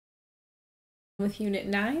with Unit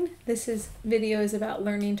 9. This video is about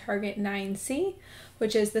learning target 9C,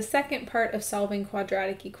 which is the second part of solving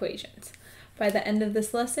quadratic equations. By the end of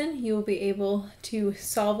this lesson, you will be able to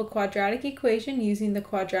solve a quadratic equation using the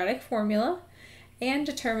quadratic formula and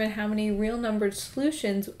determine how many real numbered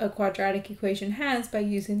solutions a quadratic equation has by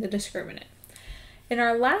using the discriminant. In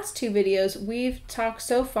our last two videos, we've talked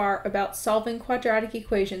so far about solving quadratic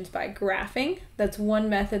equations by graphing. That's one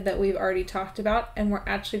method that we've already talked about, and we're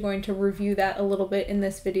actually going to review that a little bit in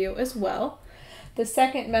this video as well. The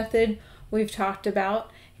second method we've talked about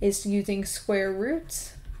is using square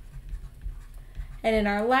roots. And in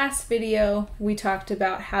our last video, we talked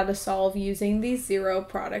about how to solve using the zero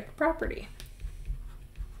product property.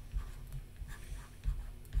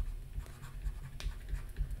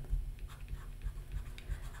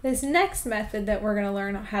 This next method that we're going to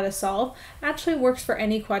learn how to solve actually works for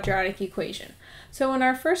any quadratic equation. So in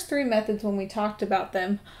our first three methods, when we talked about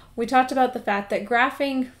them, we talked about the fact that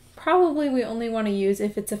graphing probably we only want to use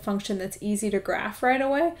if it's a function that's easy to graph right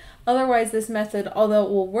away. Otherwise, this method, although it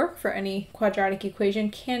will work for any quadratic equation,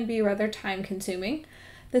 can be rather time consuming.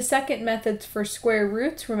 The second method for square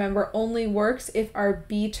roots, remember, only works if our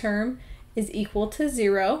b term is equal to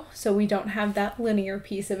 0, so we don't have that linear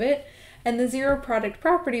piece of it. And the zero product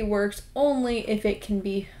property works only if it can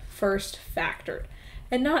be first factored.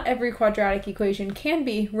 And not every quadratic equation can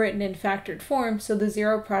be written in factored form, so the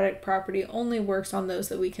zero product property only works on those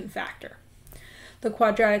that we can factor. The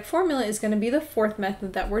quadratic formula is going to be the fourth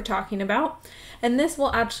method that we're talking about, and this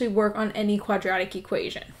will actually work on any quadratic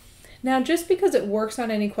equation. Now, just because it works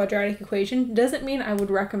on any quadratic equation doesn't mean I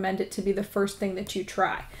would recommend it to be the first thing that you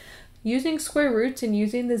try. Using square roots and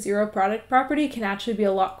using the zero product property can actually be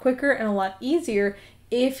a lot quicker and a lot easier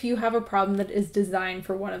if you have a problem that is designed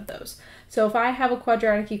for one of those. So if I have a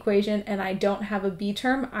quadratic equation and I don't have a b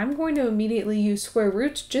term, I'm going to immediately use square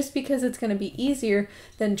roots just because it's going to be easier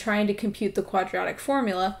than trying to compute the quadratic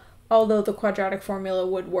formula, although the quadratic formula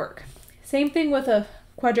would work. Same thing with a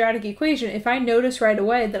quadratic equation. If I notice right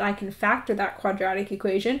away that I can factor that quadratic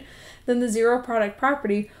equation, then the zero product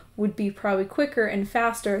property would be probably quicker and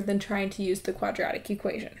faster than trying to use the quadratic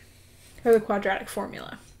equation, or the quadratic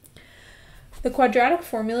formula. The quadratic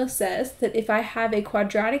formula says that if I have a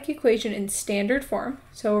quadratic equation in standard form,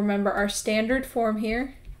 so remember our standard form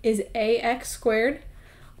here is ax squared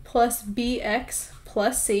plus bx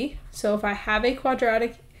plus c. So if I have a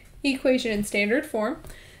quadratic equation in standard form,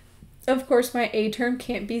 of course my a term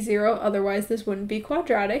can't be 0, otherwise this wouldn't be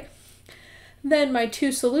quadratic. Then my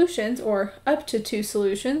two solutions, or up to two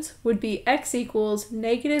solutions, would be x equals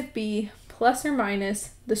negative b plus or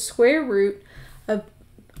minus the square root of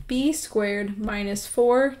b squared minus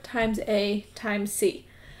 4 times a times c.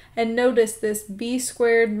 And notice this b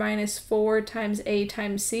squared minus 4 times a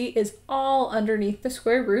times c is all underneath the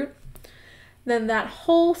square root. Then that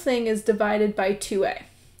whole thing is divided by 2a.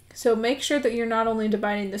 So make sure that you're not only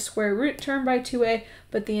dividing the square root term by 2a,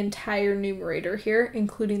 but the entire numerator here,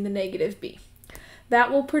 including the negative b. That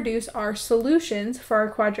will produce our solutions for our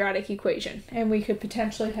quadratic equation, and we could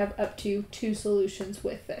potentially have up to two solutions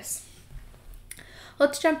with this.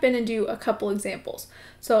 Let's jump in and do a couple examples.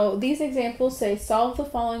 So these examples say solve the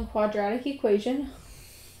following quadratic equation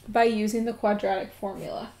by using the quadratic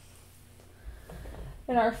formula.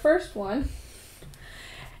 In our first one,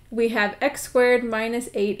 we have x squared minus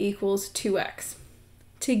 8 equals 2x.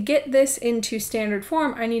 To get this into standard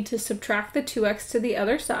form, I need to subtract the 2x to the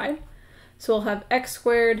other side. So we'll have x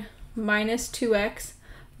squared minus 2x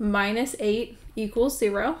minus 8 equals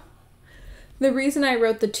 0. The reason I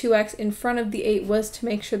wrote the 2x in front of the 8 was to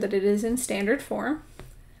make sure that it is in standard form.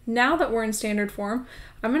 Now that we're in standard form,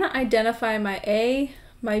 I'm going to identify my a,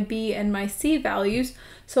 my b, and my c values,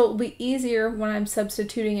 so it will be easier when I'm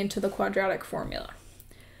substituting into the quadratic formula.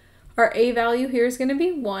 Our a value here is going to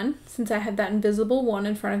be 1, since I have that invisible 1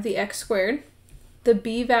 in front of the x squared. The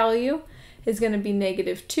b value is going to be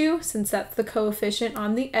negative 2, since that's the coefficient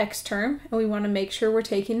on the x term, and we want to make sure we're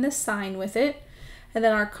taking the sign with it. And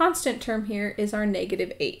then our constant term here is our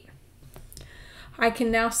negative 8. I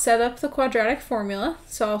can now set up the quadratic formula,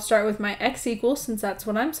 so I'll start with my x equals, since that's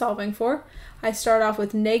what I'm solving for. I start off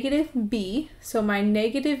with negative b, so my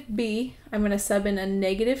negative b, I'm going to sub in a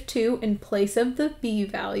negative 2 in place of the b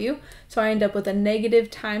value, so I end up with a negative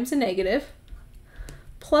times a negative,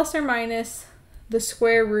 plus or minus the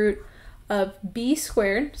square root of b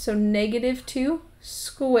squared, so negative 2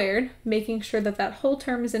 squared, making sure that that whole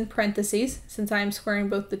term is in parentheses, since I'm squaring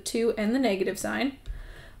both the 2 and the negative sign,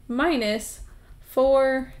 minus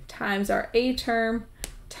 4 times our a term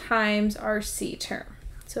times our c term.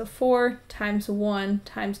 So 4 times 1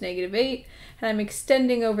 times negative 8, and I'm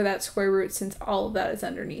extending over that square root since all of that is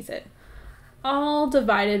underneath it. all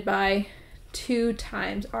divided by 2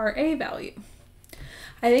 times our a value.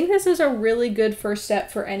 I think this is a really good first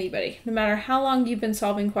step for anybody. No matter how long you've been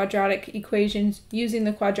solving quadratic equations using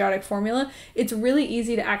the quadratic formula, it's really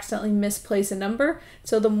easy to accidentally misplace a number.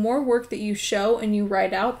 So the more work that you show and you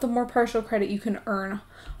write out, the more partial credit you can earn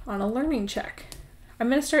on a learning check. I'm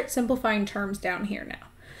going to start simplifying terms down here now.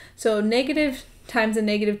 So negative times a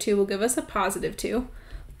negative 2 will give us a positive 2.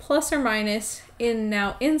 Plus or minus,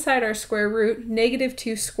 now inside our square root, negative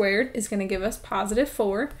 2 squared is going to give us positive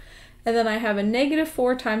 4. And then I have a negative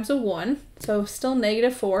 4 times a 1, so still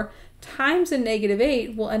negative 4, times a negative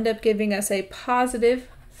 8 will end up giving us a positive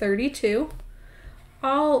 32,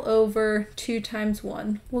 all over 2 times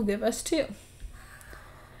 1 will give us 2.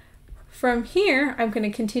 From here, I'm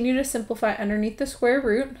going to continue to simplify underneath the square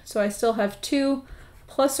root, so I still have 2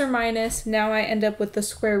 plus or minus, now I end up with the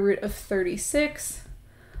square root of 36,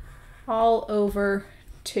 all over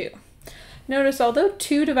 2. Notice although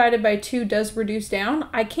 2 divided by 2 does reduce down,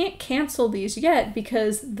 I can't cancel these yet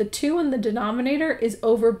because the 2 in the denominator is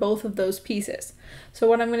over both of those pieces. So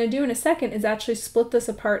what I'm going to do in a second is actually split this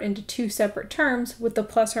apart into 2 separate terms with the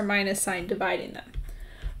plus or minus sign dividing them.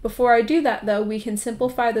 Before I do that though, we can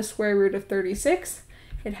simplify the square root of 36.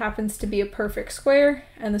 It happens to be a perfect square,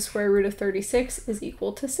 and the square root of 36 is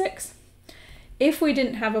equal to 6. If we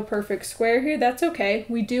didn't have a perfect square here, that's okay.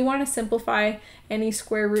 We do want to simplify any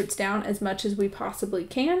square roots down as much as we possibly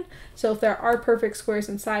can. So if there are perfect squares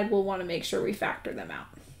inside, we'll want to make sure we factor them out.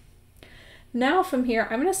 Now from here,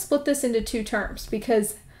 I'm going to split this into 2 terms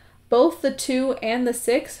because both the 2 and the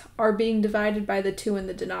 6 are being divided by the 2 in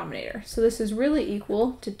the denominator. So this is really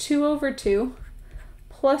equal to 2 over 2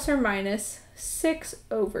 plus or minus 6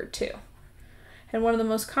 over 2. And one of the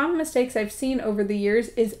most common mistakes I've seen over the years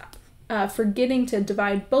is forgetting to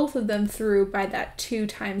divide both of them through by that 2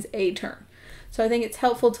 times a term. So I think it's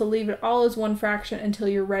helpful to leave it all as one fraction until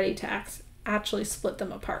you're ready to actually split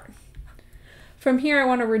them apart. From here, I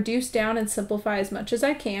want to reduce down and simplify as much as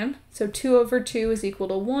I can. So 2 over 2 is equal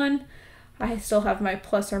to 1. I still have my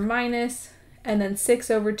plus or minus, and then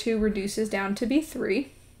 6 over 2 reduces down to be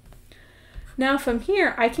 3. Now from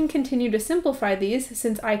here, I can continue to simplify these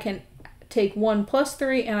since I can take 1 plus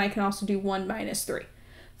 3 and I can also do 1 minus 3.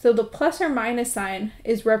 So the plus or minus sign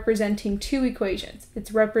is representing 2 equations.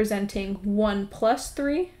 It's representing 1 plus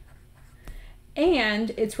 3, and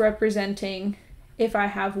it's representing if I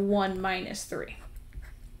have 1 minus 3.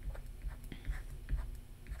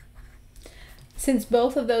 Since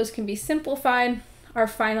both of those can be simplified, our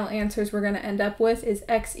final answers we're going to end up with is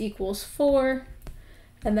x equals 4,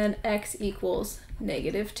 and then x equals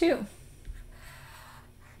negative 2.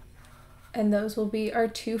 And those will be our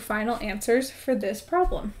 2 final answers for this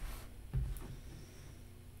problem.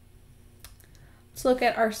 Let's look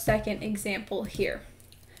at our second example here.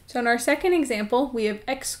 So in our second example, we have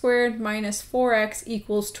x squared minus 4x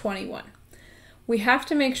equals 21. We have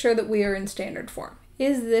to make sure that we are in standard form.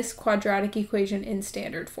 Is this quadratic equation in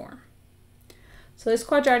standard form? So this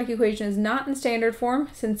quadratic equation is not in standard form,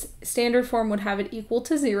 since standard form would have it equal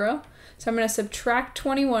to 0. So I'm going to subtract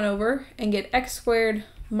 21 over and get x squared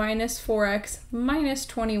minus 4x minus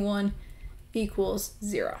 21 equals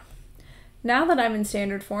 0. Now that I'm in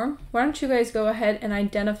standard form, why don't you guys go ahead and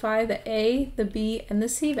identify the a, the b, and the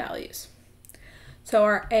c values. So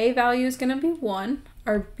our a value is going to be 1,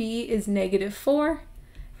 our b is negative 4,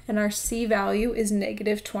 and our c value is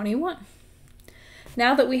negative 21.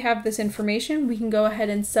 Now that we have this information, we can go ahead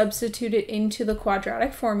and substitute it into the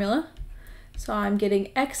quadratic formula. So I'm getting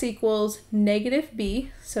x equals negative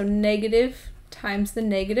b, so negative times the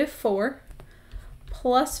negative 4,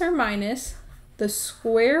 plus or minus the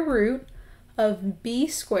square root of b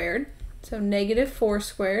squared, so negative 4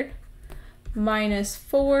 squared, minus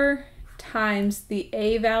 4 times the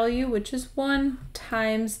a value, which is 1,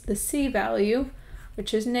 times the c value,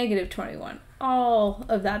 which is negative 21. All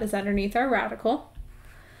of that is underneath our radical.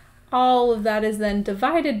 All of that is then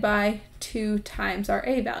divided by 2 times our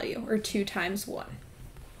a value, or 2 times 1.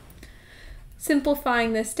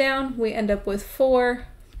 Simplifying this down, we end up with 4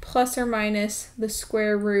 plus or minus the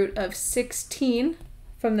square root of 16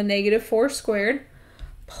 from the negative 4 squared,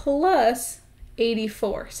 plus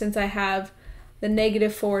 84. Since I have the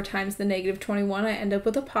negative 4 times the negative 21, I end up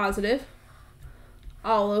with a positive,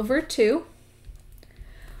 all over 2.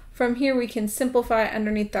 From here, we can simplify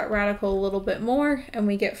underneath that radical a little bit more, and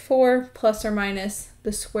we get 4 plus or minus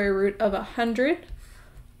the square root of 100,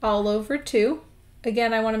 all over 2.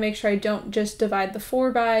 Again, I want to make sure I don't just divide the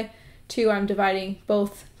 4 by 2. I'm dividing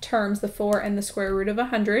both terms, the 4 and the square root of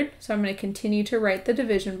 100. So I'm going to continue to write the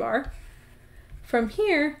division bar. From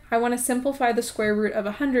here, I want to simplify the square root of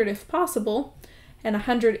 100 if possible. And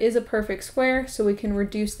 100 is a perfect square, so we can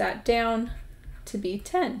reduce that down to be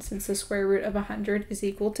 10, since the square root of 100 is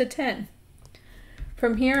equal to 10.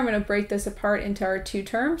 From here, I'm going to break this apart into our two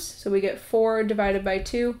terms. So we get 4 divided by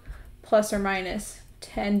 2 plus or minus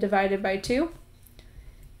 10 divided by 2.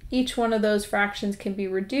 Each one of those fractions can be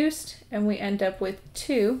reduced, and we end up with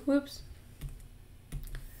 2. Whoops.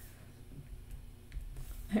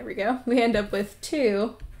 There we go. We end up with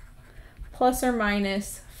 2 plus or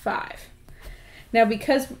minus 5. Now,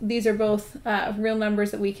 because these are both real numbers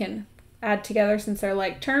that we can add together since they're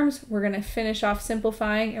like terms, we're going to finish off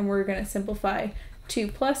simplifying, and we're going to simplify 2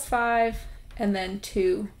 plus 5 and then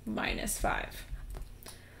 2 minus 5.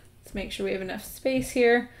 Let's make sure we have enough space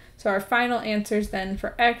here. So our final answers then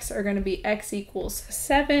for x are going to be x equals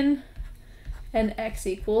 7 and x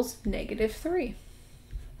equals -3.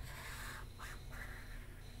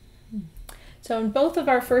 So in both of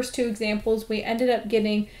our first two examples, we ended up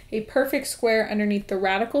getting a perfect square underneath the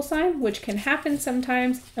radical sign, which can happen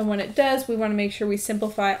sometimes. And when it does, we want to make sure we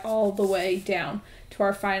simplify all the way down to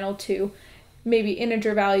our final two, maybe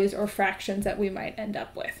integer values or fractions that we might end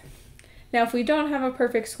up with. Now, if we don't have a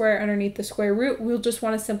perfect square underneath the square root, we'll just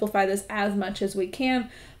want to simplify this as much as we can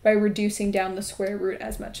by reducing down the square root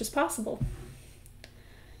as much as possible.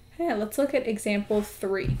 Okay, let's look at example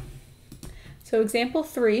 3. So example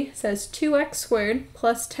 3 says 2x squared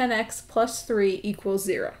plus 10x plus 3 equals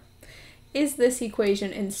 0. Is this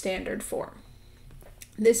equation in standard form?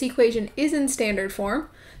 This equation is in standard form,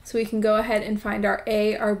 so we can go ahead and find our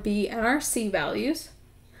a, our b, and our c values.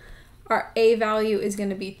 Our a value is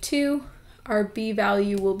going to be 2, our b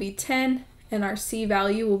value will be 10, and our c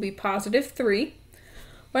value will be +3.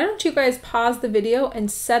 Why don't you guys pause the video and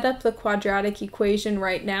set up the quadratic equation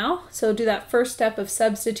right now? So do that first step of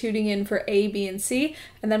substituting in for a, b, and c,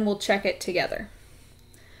 and then we'll check it together.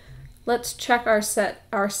 Let's check our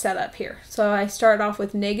setup here. So I start off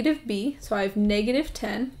with -b, so I have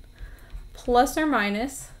 -10 plus or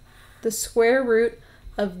minus the square root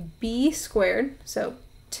of b squared, so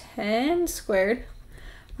 10 squared,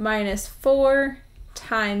 minus 4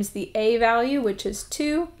 times the a value, which is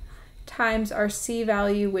 2, times our c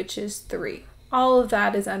value, which is 3. All of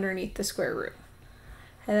that is underneath the square root.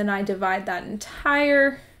 And then I divide that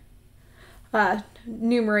entire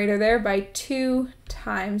numerator there by 2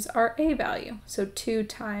 times our a value. So 2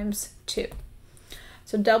 times 2.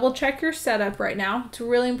 So double check your setup right now. It's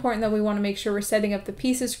really important that we want to make sure we're setting up the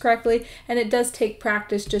pieces correctly, and it does take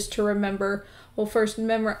practice just to remember. We'll first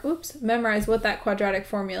memorize what that quadratic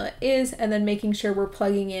formula is, and then making sure we're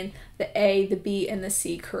plugging in the a, the b, and the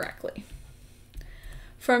c correctly.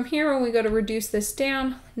 From here, when we go to reduce this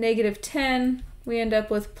down, -10, we end up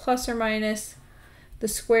with plus or minus the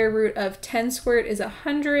square root of 10 squared is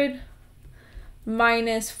 100,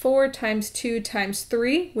 minus 4 times 2 times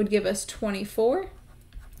 3 would give us 24.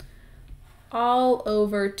 All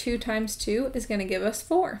over 2 times 2 is going to give us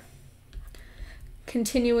 4.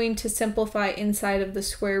 Continuing to simplify inside of the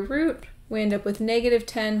square root, we end up with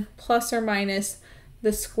 -10 plus or minus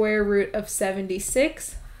the square root of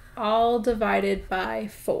 76, all divided by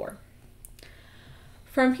 4.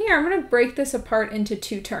 From here, I'm going to break this apart into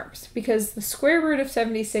two terms because the square root of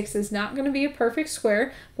 76 is not going to be a perfect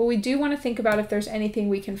square, but we do want to think about if there's anything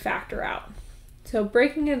we can factor out. So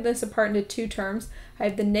breaking this apart into two terms, I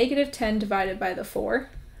have the -10 divided by the 4,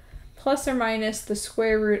 plus or minus the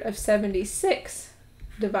square root of 76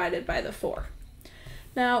 divided by the 4.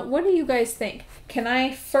 Now, what do you guys think? Can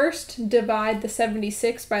I first divide the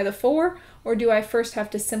 76 by the 4, or do I first have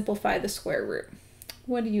to simplify the square root?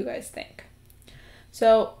 What do you guys think?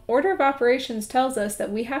 So, order of operations tells us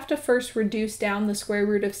that we have to first reduce down the square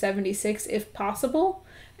root of 76 if possible,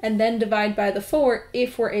 and then divide by the 4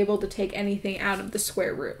 if we're able to take anything out of the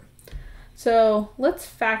square root. So, let's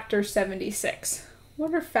factor 76.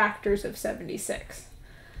 What are factors of 76?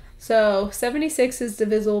 So 76 is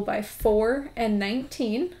divisible by 4 and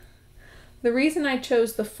 19. The reason I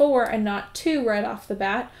chose the 4 and not 2 right off the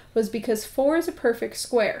bat was because 4 is a perfect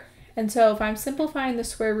square. And so if I'm simplifying the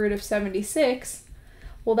square root of 76,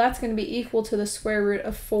 well, that's going to be equal to the square root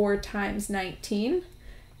of 4 times 19.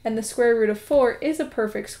 And the square root of 4 is a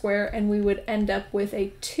perfect square, and we would end up with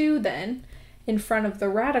a 2 then in front of the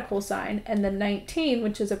radical sign, and the 19,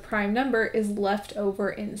 which is a prime number, is left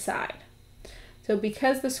over inside. So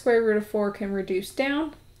because the square root of 4 can reduce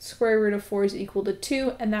down, square root of 4 is equal to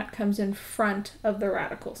 2, and that comes in front of the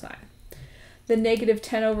radical sign. The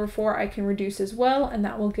 -10 over 4 I can reduce as well, and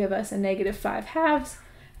that will give us a -5/2.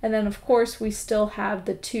 And then, of course, we still have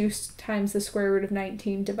the 2 times the square root of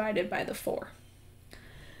 19 divided by the 4.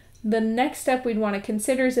 The next step we'd want to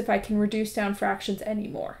consider is if I can reduce down fractions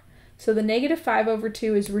anymore. So the negative 5 over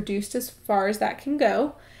 2 is reduced as far as that can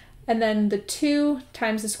go. And then the 2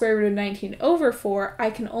 times the square root of 19 over 4, I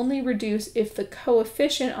can only reduce if the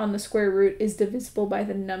coefficient on the square root is divisible by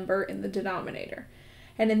the number in the denominator.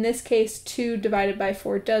 And in this case, 2 divided by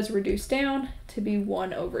 4 does reduce down to be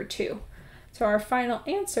 1 over 2. So our final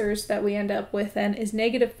answers that we end up with then is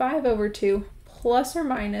negative 5 over 2 plus or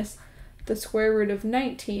minus the square root of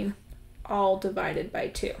 19 all divided by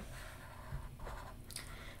 2.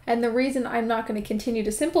 And the reason I'm not going to continue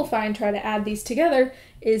to simplify and try to add these together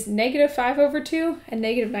is negative 5 over 2 and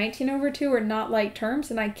negative 19 over 2 are not like terms,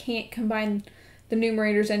 and I can't combine the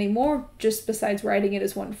numerators anymore just besides writing it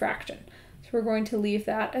as one fraction. So we're going to leave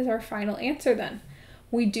that as our final answer then.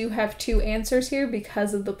 We do have two answers here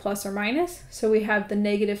because of the plus or minus. So we have the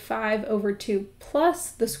negative 5 over 2 plus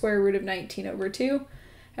the square root of 19 over 2.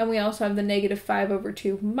 And we also have the negative 5 over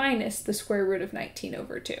 2 minus the square root of 19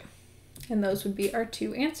 over 2. And those would be our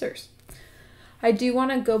two answers. I do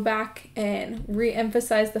want to go back and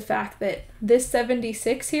re-emphasize the fact that this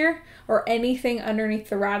 76 here, or anything underneath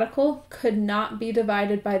the radical, could not be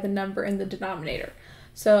divided by the number in the denominator.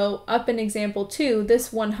 So up in example 2,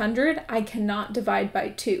 this 100 I cannot divide by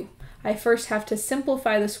 2. I first have to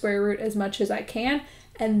simplify the square root as much as I can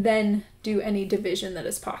and then do any division that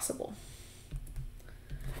is possible.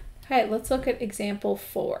 Okay, let's look at example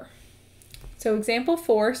 4. So example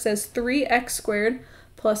 4 says 3x squared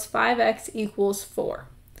plus 5x equals 4.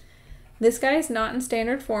 This guy is not in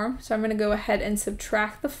standard form, so I'm going to go ahead and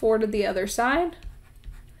subtract the 4 to the other side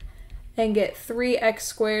and get 3x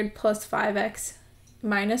squared plus 5x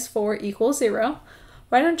minus 4 equals 0.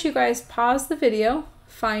 Why don't you guys pause the video,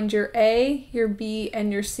 find your a, your b,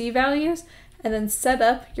 and your c values, and then set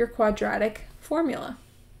up your quadratic formula.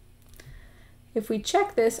 If we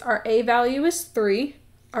check this, our a value is 3,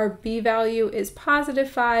 our b value is positive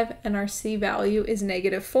 5, and our c value is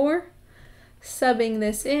negative 4. Subbing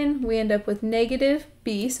this in, we end up with negative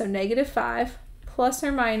b, so negative 5, plus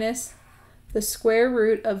or minus the square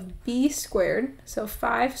root of b squared, so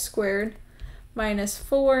 5 squared, minus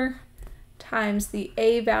 4 times the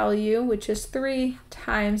a value, which is 3,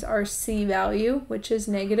 times our c value, which is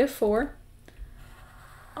negative 4,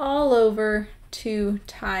 all over 2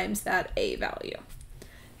 times that a value.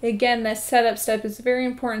 Again, this setup step is very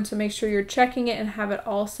important, so make sure you're checking it and have it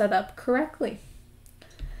all set up correctly.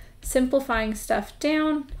 Simplifying stuff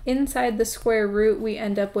down, inside the square root we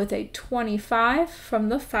end up with a 25 from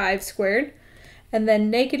the 5 squared, and then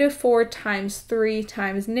negative 4 times 3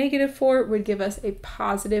 times negative 4 would give us a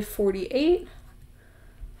positive 48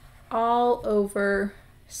 all over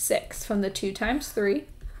 6 from the 2 times 3.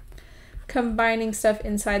 Combining stuff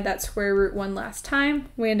inside that square root one last time,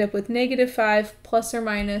 we end up with negative 5 plus or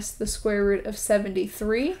minus the square root of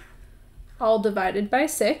 73, all divided by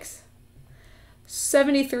 6.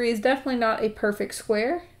 73 is definitely not a perfect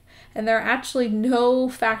square, and there are actually no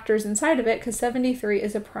factors inside of it because 73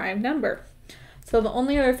 is a prime number. So the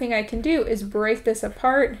only other thing I can do is break this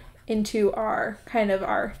apart into our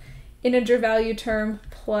integer value term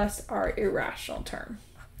plus our irrational term.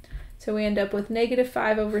 So we end up with negative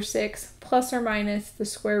 5 over 6 plus or minus the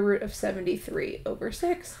square root of 73 over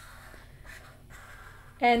 6.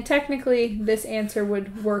 And technically this answer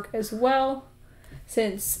would work as well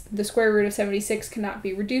since the square root of 76 cannot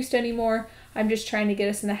be reduced anymore. I'm just trying to get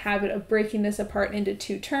us in the habit of breaking this apart into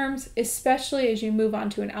two terms, especially as you move on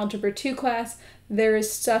to an Algebra 2 class. There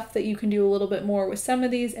is stuff that you can do a little bit more with some of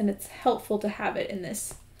these, and it's helpful to have it in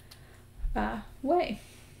this way.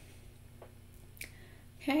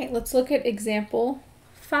 Okay, let's look at example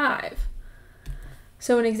 5.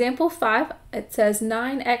 So in example 5, it says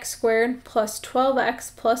 9x squared plus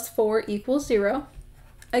 12x plus 4 equals 0.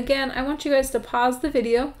 Again, I want you guys to pause the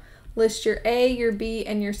video, list your a, your b,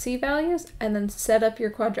 and your c values, and then set up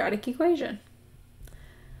your quadratic equation.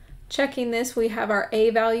 Checking this, we have our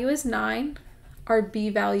a value is 9, our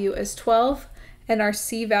b value is 12, and our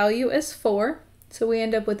c value is 4. So we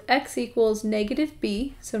end up with x equals negative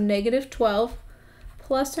b, so negative 12,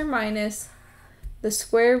 plus or minus the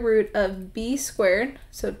square root of b squared,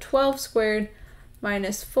 so 12 squared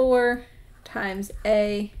minus 4 times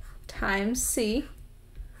a times c.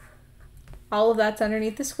 All of that's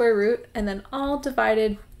underneath the square root, and then all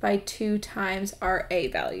divided by 2 times our a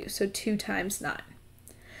value, so 2 times 9.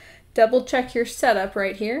 Double check your setup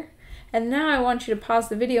right here, and now I want you to pause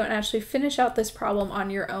the video and actually finish out this problem on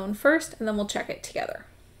your own first, and then we'll check it together.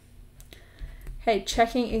 Okay,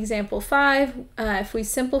 checking example 5, if we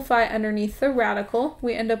simplify underneath the radical,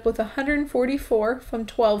 we end up with 144 from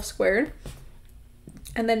 12 squared,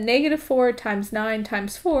 and then negative 4 times 9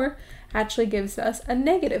 times 4 actually gives us a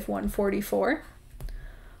negative 144,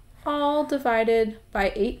 all divided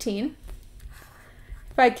by 18.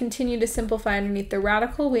 If I continue to simplify underneath the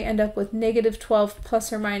radical, we end up with negative 12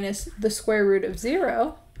 plus or minus the square root of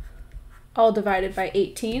 0, all divided by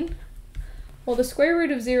 18. Well, the square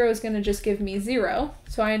root of 0 is going to just give me 0,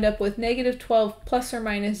 so I end up with negative 12 plus or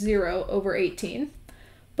minus 0 over 18.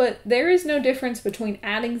 But there is no difference between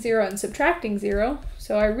adding 0 and subtracting 0,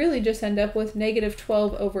 so I really just end up with negative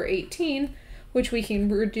 12 over 18, which we can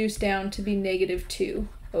reduce down to be negative 2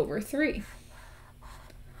 over 3.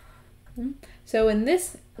 So in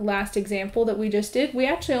this last example that we just did, we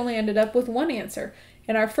actually only ended up with one answer.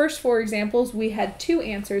 In our first 4 examples, we had 2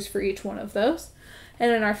 answers for each one of those.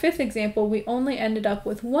 And in our 5th example, we only ended up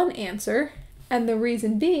with one answer, and the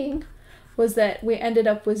reason being was that we ended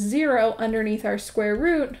up with 0 underneath our square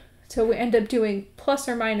root, so we end up doing plus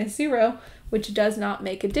or minus 0, which does not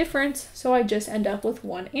make a difference, so I just end up with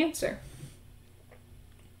one answer.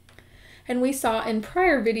 And we saw in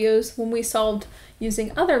prior videos when we solved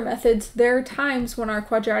using other methods, there are times when our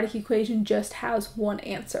quadratic equation just has one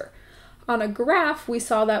answer. On a graph, we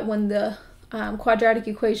saw that when the quadratic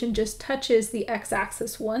equation just touches the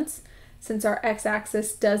x-axis once, since our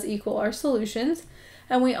x-axis does equal our solutions.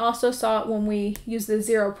 And we also saw it when we used the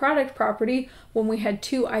zero product property, when we had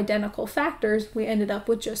 2 identical factors, we ended up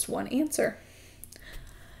with just one answer.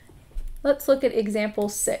 Let's look at example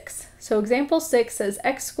 6. So example 6 says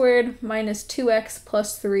x squared minus 2x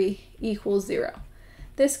plus 3 equals 0.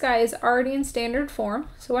 This guy is already in standard form,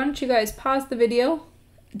 so why don't you guys pause the video,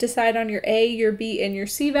 decide on your a, your b, and your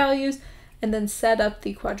c values, and then set up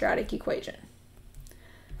the quadratic equation.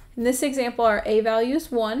 In this example, our a value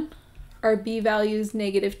is 1, our b value is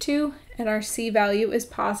negative 2, and our c value is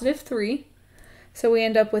positive 3. So we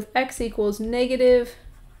end up with x equals negative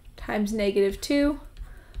times negative 2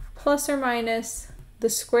 plus or minus the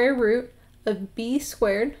square root of b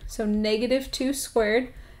squared, so negative 2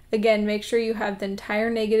 squared. Again, make sure you have the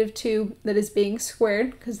entire negative 2 that is being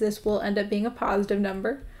squared, because this will end up being a positive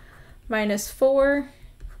number, minus 4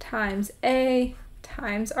 times a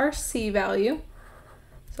times our c value.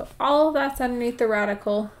 So all of that's underneath the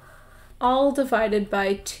radical, all divided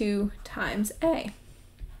by 2 times a.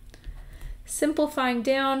 Simplifying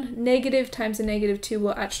down, negative times a negative 2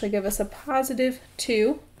 will actually give us a positive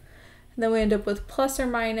 2. And then we end up with plus or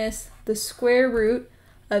minus the square root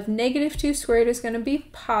of negative 2 squared is going to be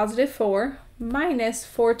positive 4, minus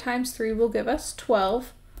 4 times 3 will give us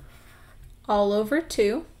 12, all over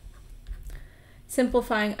 2.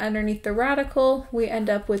 Simplifying underneath the radical, we end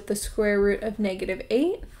up with the square root of negative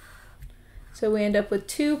 8. So we end up with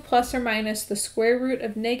 2 plus or minus the square root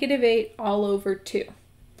of negative 8 all over 2.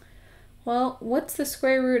 Well, what's the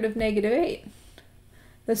square root of negative 8?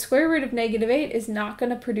 The square root of negative 8 is not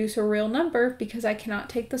going to produce a real number because I cannot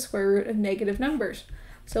take the square root of negative numbers.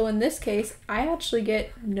 So in this case, I actually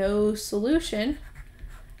get no solution,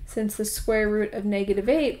 since the square root of negative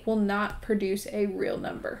 8 will not produce a real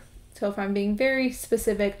number. So if I'm being very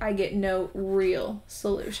specific, I get no real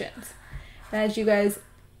solutions. And as you guys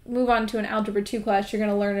move on to an Algebra 2 class, you're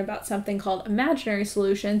going to learn about something called imaginary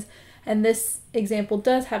solutions. And this example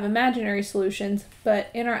does have imaginary solutions, but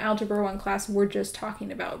in our Algebra 1 class, we're just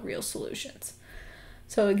talking about real solutions.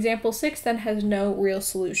 So example 6 then has no real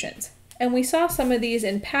solutions. And we saw some of these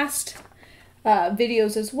in past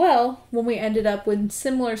videos as well, when we ended up with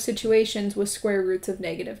similar situations with square roots of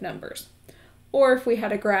negative numbers, or if we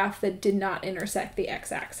had a graph that did not intersect the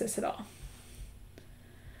x-axis at all.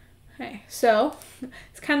 Okay, so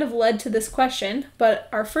it's kind of led to this question, but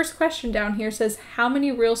our first question down here says, how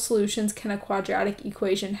many real solutions can a quadratic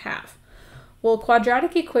equation have? Well, a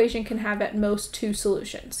quadratic equation can have at most 2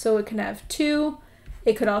 solutions. So it can have 2,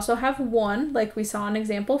 it could also have 1, like we saw in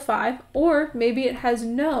example 5, or maybe it has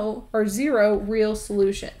no or 0 real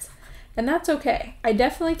solutions. And that's okay. I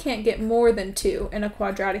definitely can't get more than 2 in a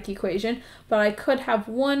quadratic equation, but I could have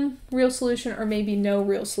 1 real solution or maybe no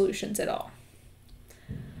real solutions at all.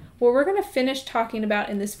 What we're going to finish talking about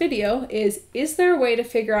in this video is there a way to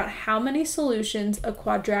figure out how many solutions a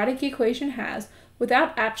quadratic equation has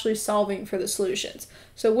without actually solving for the solutions?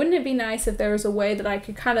 So wouldn't it be nice if there was a way that I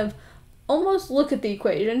could kind of almost look at the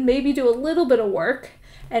equation, maybe do a little bit of work,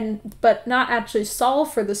 but not actually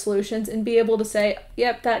solve for the solutions, and be able to say,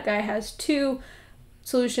 yep, that guy has 2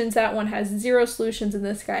 solutions, that one has 0 solutions, and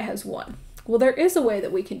this guy has 1. Well, there is a way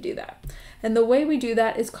that we can do that. And the way we do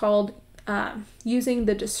that is called using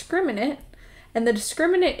the discriminant, and the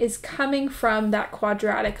discriminant is coming from that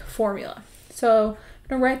quadratic formula. So I'm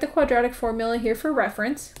going to write the quadratic formula here for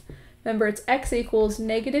reference. Remember, it's x equals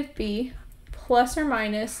negative b plus or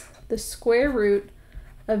minus the square root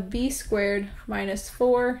of b squared minus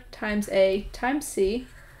 4 times a times c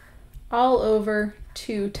all over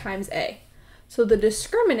 2 times a. So the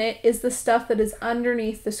discriminant is the stuff that is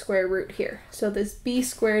underneath the square root here. So this b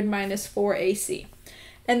squared minus 4ac.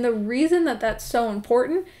 And the reason that that's so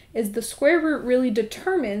important is the square root really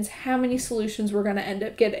determines how many solutions we're going to end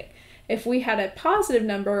up getting. If we had a positive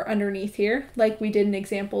number underneath here, like we did in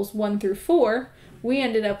examples 1 through 4, we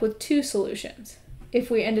ended up with 2 solutions. If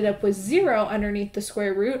we ended up with 0 underneath the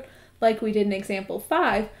square root, like we did in example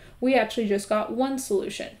 5, we actually just got 1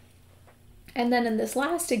 solution. And then in this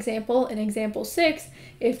last example, in example 6,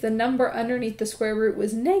 if the number underneath the square root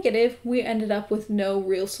was negative, we ended up with no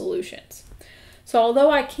real solutions. So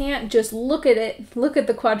although I can't just look at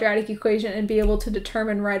the quadratic equation and be able to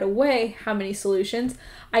determine right away how many solutions,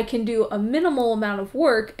 I can do a minimal amount of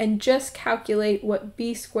work and just calculate what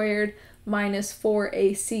b squared minus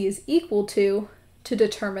 4ac is equal to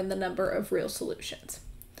determine the number of real solutions.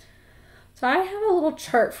 So I have a little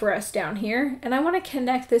chart for us down here, and I want to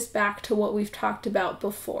connect this back to what we've talked about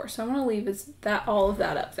before. So I'm going to leave all of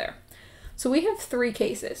that up there. So we have 3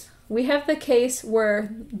 cases. We have the case where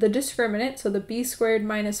the discriminant, so the b squared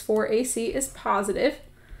minus 4ac is positive.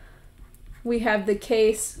 We have the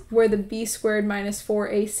case where the b squared minus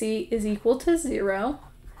 4ac is equal to 0.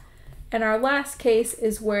 And our last case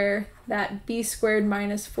is where that b squared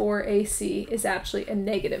minus 4ac is actually a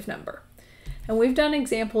negative number. And we've done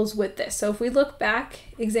examples with this. So if we look back,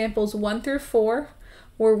 examples 1 through 4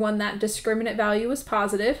 were when that discriminant value was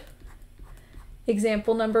positive.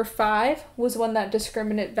 Example number 5 was when that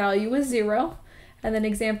discriminant value was 0. And then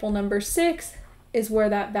example number 6 is where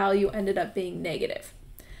that value ended up being negative.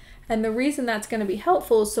 And the reason that's going to be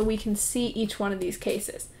helpful is so we can see each one of these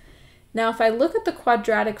cases. Now, if I look at the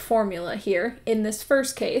quadratic formula here, in this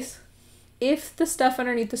first case, if the stuff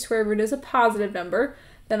underneath the square root is a positive number,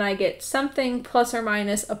 then I get something plus or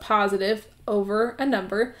minus a positive over a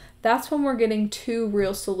number. That's when we're getting 2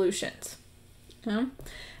 real solutions. Okay?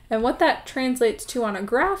 And what that translates to on a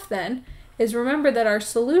graph then is, remember that our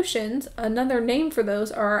solutions, another name for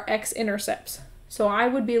those, are our x-intercepts. So I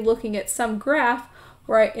would be looking at some graph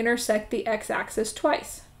where I intersect the x-axis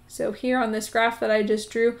twice. So here on this graph that I just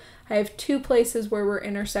drew, I have 2 places where we're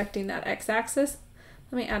intersecting that x-axis.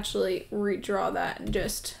 Let me actually redraw that and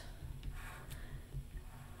just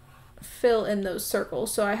fill in those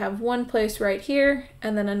circles. So I have one place right here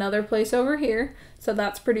and then another place over here. So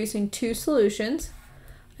that's producing 2 solutions.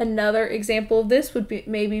 Another example of this would be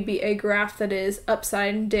maybe be a graph that is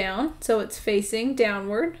upside down, so it's facing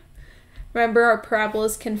downward. Remember, our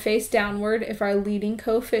parabolas can face downward if our leading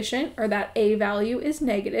coefficient, or that a value, is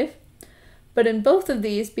negative. But in both of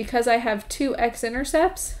these, because I have 2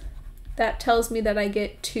 x-intercepts, that tells me that I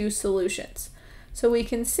get 2 solutions. So we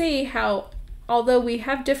can see how, although we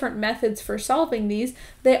have different methods for solving these,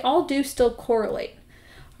 they all do still correlate.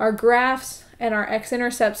 Our graphs and our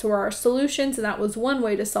x-intercepts were our solutions, and that was one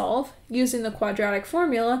way to solve. Using the quadratic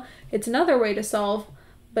formula, it's another way to solve,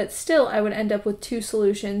 but still I would end up with 2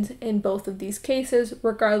 solutions in both of these cases,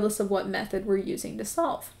 regardless of what method we're using to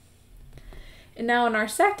solve. And now in our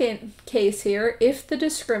second case here, if the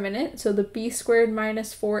discriminant, so the b squared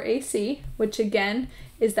minus 4ac, which again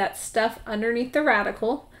is that stuff underneath the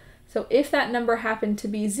radical, so if that number happened to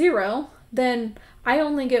be 0, then I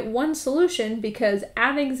only get 1 solution because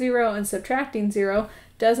adding 0 and subtracting 0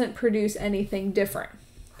 doesn't produce anything different.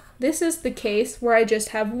 This is the case where I just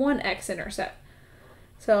have 1 x-intercept.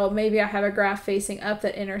 So maybe I have a graph facing up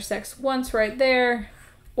that intersects once right there,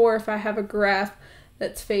 or if I have a graph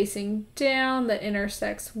that's facing down that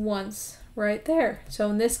intersects once right there. So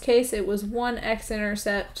in this case, it was 1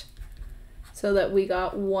 x-intercept so that we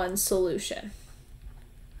got 1 solution.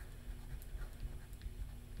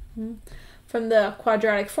 From the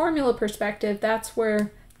quadratic formula perspective, that's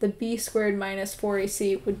where the b squared minus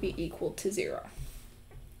 4ac would be equal to 0.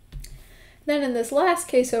 Then in this last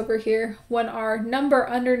case over here, when our number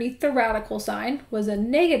underneath the radical sign was a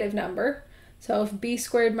negative number, so if b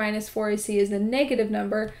squared minus 4ac is a negative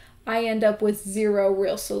number, I end up with 0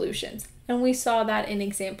 real solutions. And we saw that in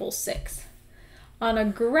example 6. On a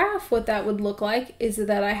graph, what that would look like is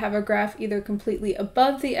that I have a graph either completely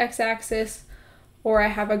above the x-axis, or I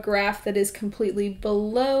have a graph that is completely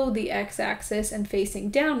below the x-axis and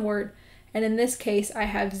facing downward. And in this case, I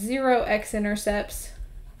have 0 x-intercepts,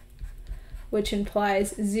 which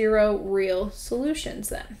implies 0 real solutions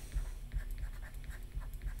then.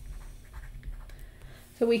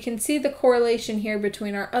 So we can see the correlation here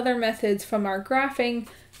between our other methods from our graphing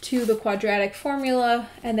to the quadratic formula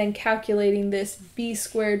and then calculating this b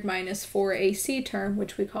squared minus 4ac term,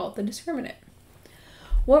 which we call the discriminant.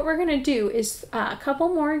 what we're going to do is a couple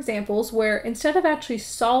more examples where instead of actually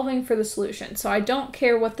solving for the solution, so I don't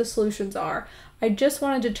care what the solutions are, I just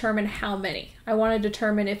want to determine how many. I want to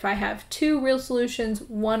determine if I have 2 real solutions,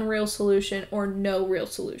 1 real solution, or no real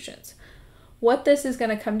solutions. What this is going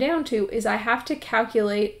to come down to is I have to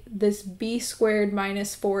calculate this b squared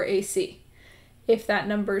minus 4ac. If that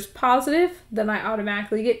number is positive, then I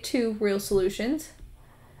automatically get 2 real solutions.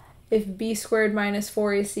 If b squared minus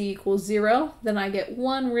 4ac equals 0, then I get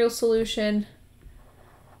 1 real solution.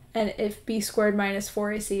 And if b squared minus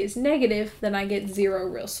 4ac is negative, then I get 0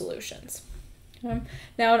 real solutions.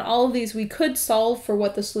 Now in all of these we could solve for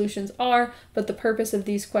what the solutions are, but the purpose of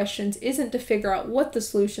these questions isn't to figure out what the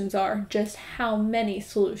solutions are, just how many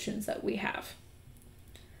solutions that we have.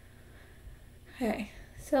 Okay,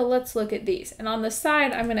 so let's look at these. And on the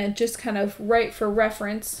side I'm going to just kind of write for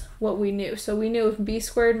reference what we knew. So we knew if b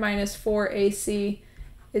squared minus 4ac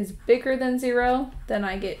is bigger than 0, then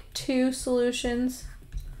I get 2 solutions.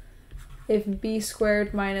 If b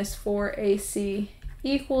squared minus 4ac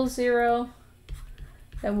equals 0,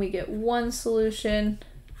 then we get 1 solution,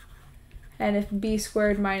 and if b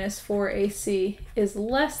squared minus 4ac is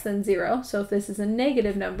less than 0, so if this is a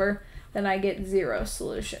negative number, then I get 0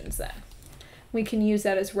 solutions then. We can use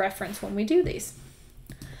that as reference when we do these.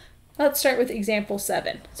 Let's start with example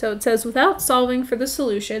 7. So it says, without solving for the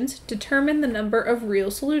solutions, determine the number of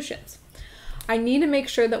real solutions. I need to make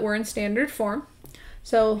sure that we're in standard form.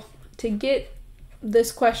 So to get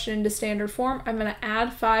this question into standard form, I'm going to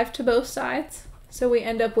add 5 to both sides. So we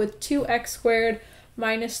end up with 2x squared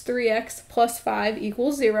minus 3x plus 5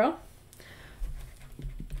 equals 0.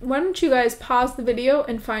 Why don't you guys pause the video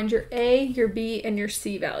and find your a, your b, and your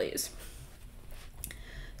c values.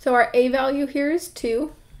 So our a value here is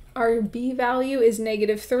 2, our b value is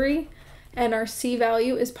negative 3, and our c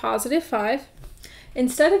value is positive 5.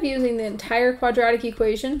 Instead of using the entire quadratic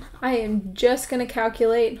equation, I am just going to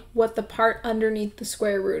calculate what the part underneath the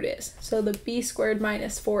square root is. So the b squared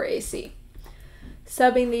minus 4ac.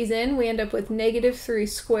 Subbing these in, we end up with negative 3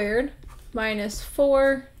 squared minus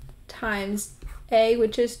 4 times a,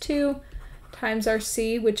 which is 2, times our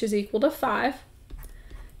c, which is equal to 5.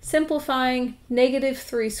 Simplifying, negative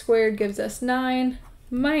 3 squared gives us 9,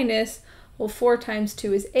 minus, well, 4 times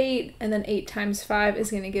 2 is 8, and then 8 times 5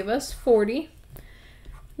 is going to give us 40.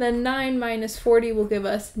 Then 9 minus 40 will give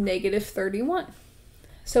us negative 31.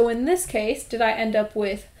 So in this case, did I end up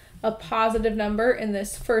with a positive number in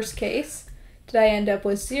this first case? Did I end up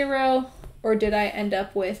with 0, or did I end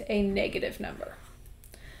up with a negative number?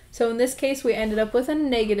 So in this case, we ended up with a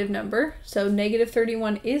negative number. So negative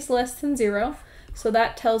 31 is less than 0. So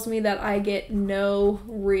that tells me that I get no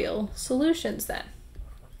real solutions then.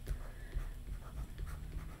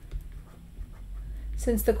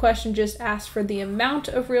 Since the question just asked for the amount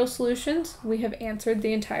of real solutions, we have answered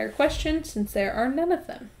the entire question since there are none of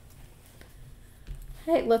them.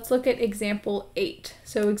 Okay, let's look at example 8.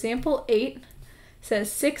 So example 8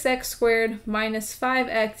 says 6x squared minus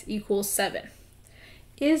 5x equals 7.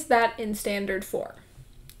 Is that in standard form?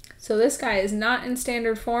 So this guy is not in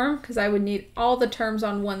standard form because I would need all the terms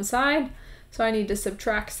on one side. So I need to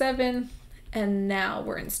subtract 7, and now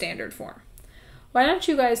we're in standard form. Why don't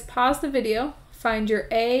you guys pause the video, find your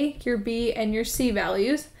a, your b, and your c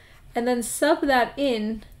values, and then sub that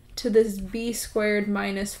in to this b squared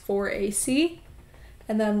minus 4ac,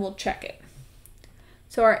 and then we'll check it.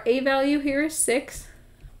 So our a value here is 6,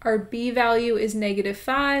 our b value is negative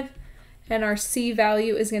 5, and our c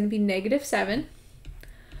value is going to be negative 7.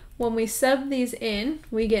 When we sub these in,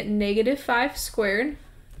 we get negative 5 squared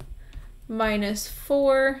minus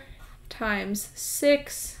 4 times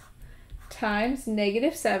 6 times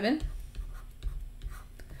negative 7.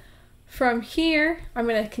 From here, I'm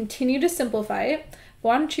going to continue to simplify it.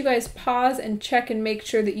 Why don't you guys pause and check and make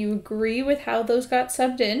sure that you agree with how those got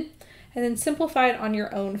subbed in, and then simplify it on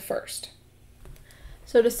your own first.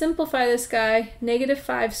 So to simplify this guy, negative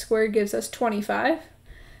 5 squared gives us 25,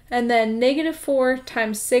 and then negative 4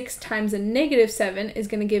 times 6 times a negative 7 is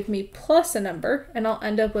going to give me plus a number, and I'll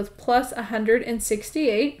end up with plus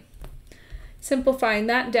 168. Simplifying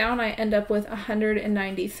that down, I end up with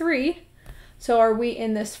 193. So are we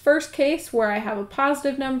in this first case where I have a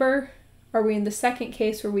positive number? Are we in the second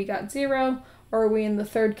case where we got 0? Or are we in the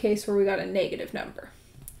third case where we got a negative number?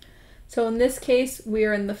 So in this case, we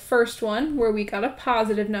are in the first one where we got a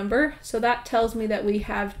positive number. So that tells me that we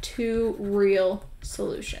have 2 real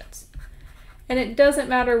solutions. And it doesn't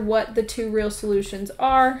matter what the 2 real solutions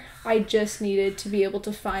are. I just needed to be able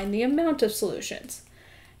to find the amount of solutions.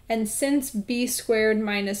 And since b squared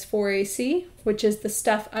minus 4ac, which is the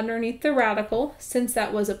stuff underneath the radical, since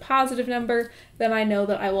that was a positive number, then I know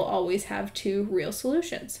that I will always have two real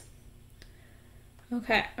solutions.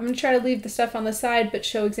 Okay, I'm going to try to leave the stuff on the side but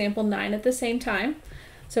show example 9 at the same time.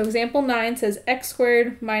 So example 9 says x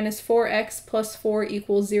squared minus 4x plus 4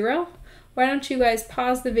 equals 0. Why don't you guys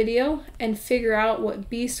pause the video and figure out what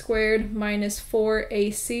b squared minus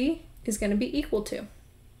 4ac is going to be equal to.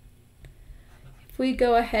 If we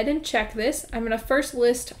go ahead and check this, I'm going to first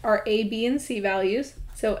list our a, b, and c values.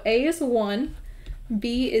 So a is 1,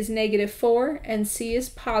 b is negative 4, and c is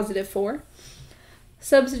positive 4.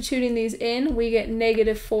 Substituting these in, we get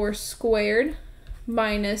negative 4 squared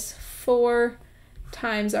minus 4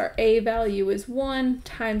 times our a value is 1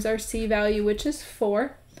 times our c value, which is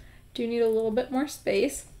 4. Do need a little bit more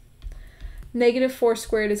space. Negative 4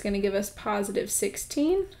 squared is going to give us positive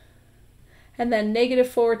 16. And then negative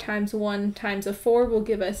 4 times 1 times a 4 will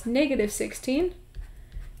give us negative 16.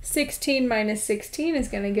 16 minus 16 is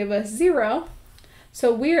going to give us 0.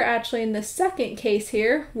 So we are actually in the second case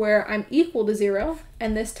here where I'm equal to 0,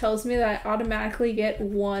 and this tells me that I automatically get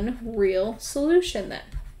one real solution then.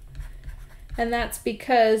 And that's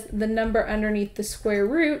because the number underneath the square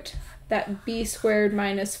root, that b squared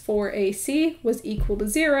minus 4ac, was equal to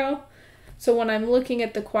 0. So when I'm looking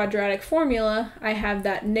at the quadratic formula, I have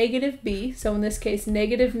that negative b, so in this case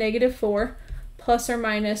negative negative 4, plus or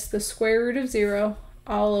minus the square root of 0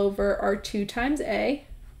 all over our 2 times a.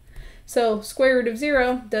 So square root of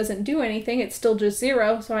 0 doesn't do anything, it's still just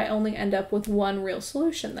 0, so I only end up with one real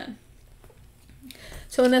solution then.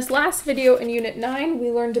 So in this last video in Unit 9, we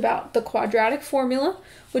learned about the quadratic formula,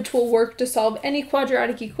 which will work to solve any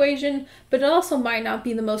quadratic equation, but it also might not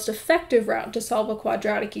be the most effective route to solve a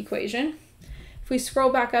quadratic equation. If we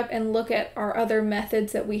scroll back up and look at our other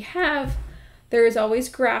methods that we have, there is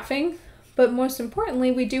always graphing, but most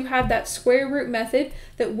importantly, we do have that square root method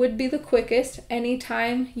that would be the quickest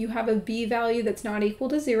anytime you have a b value that's not equal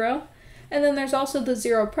to 0. And then there's also the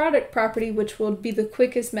zero product property, which will be the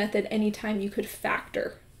quickest method anytime you could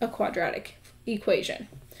factor a quadratic equation.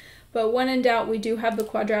 But when in doubt, we do have the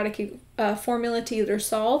quadratic formula to either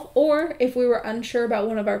solve, or if we were unsure about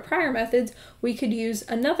one of our prior methods, we could use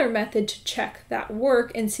another method to check that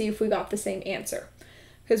work and see if we got the same answer.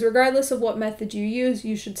 Because regardless of what method you use,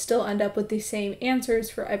 you should still end up with the same answers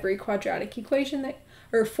for every quadratic equation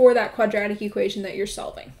for that quadratic equation that you're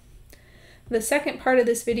solving. The second part of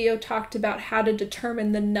this video talked about how to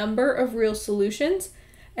determine the number of real solutions,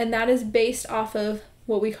 and that is based off of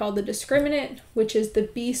what we call the discriminant, which is the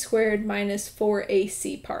b squared minus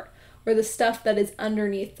 4ac part, or the stuff that is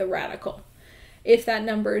underneath the radical. If that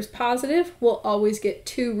number is positive, we'll always get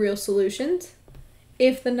two real solutions.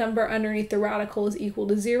 If the number underneath the radical is equal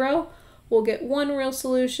to 0, we'll get one real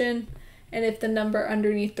solution. And if the number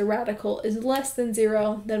underneath the radical is less than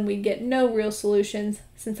 0, then we get no real solutions,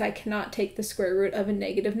 since I cannot take the square root of a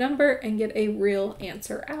negative number and get a real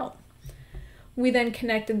answer out. We then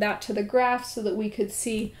connected that to the graph so that we could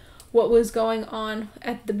see what was going on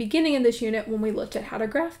at the beginning of this unit when we looked at how to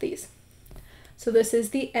graph these. So this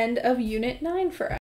is the end of Unit 9 for us.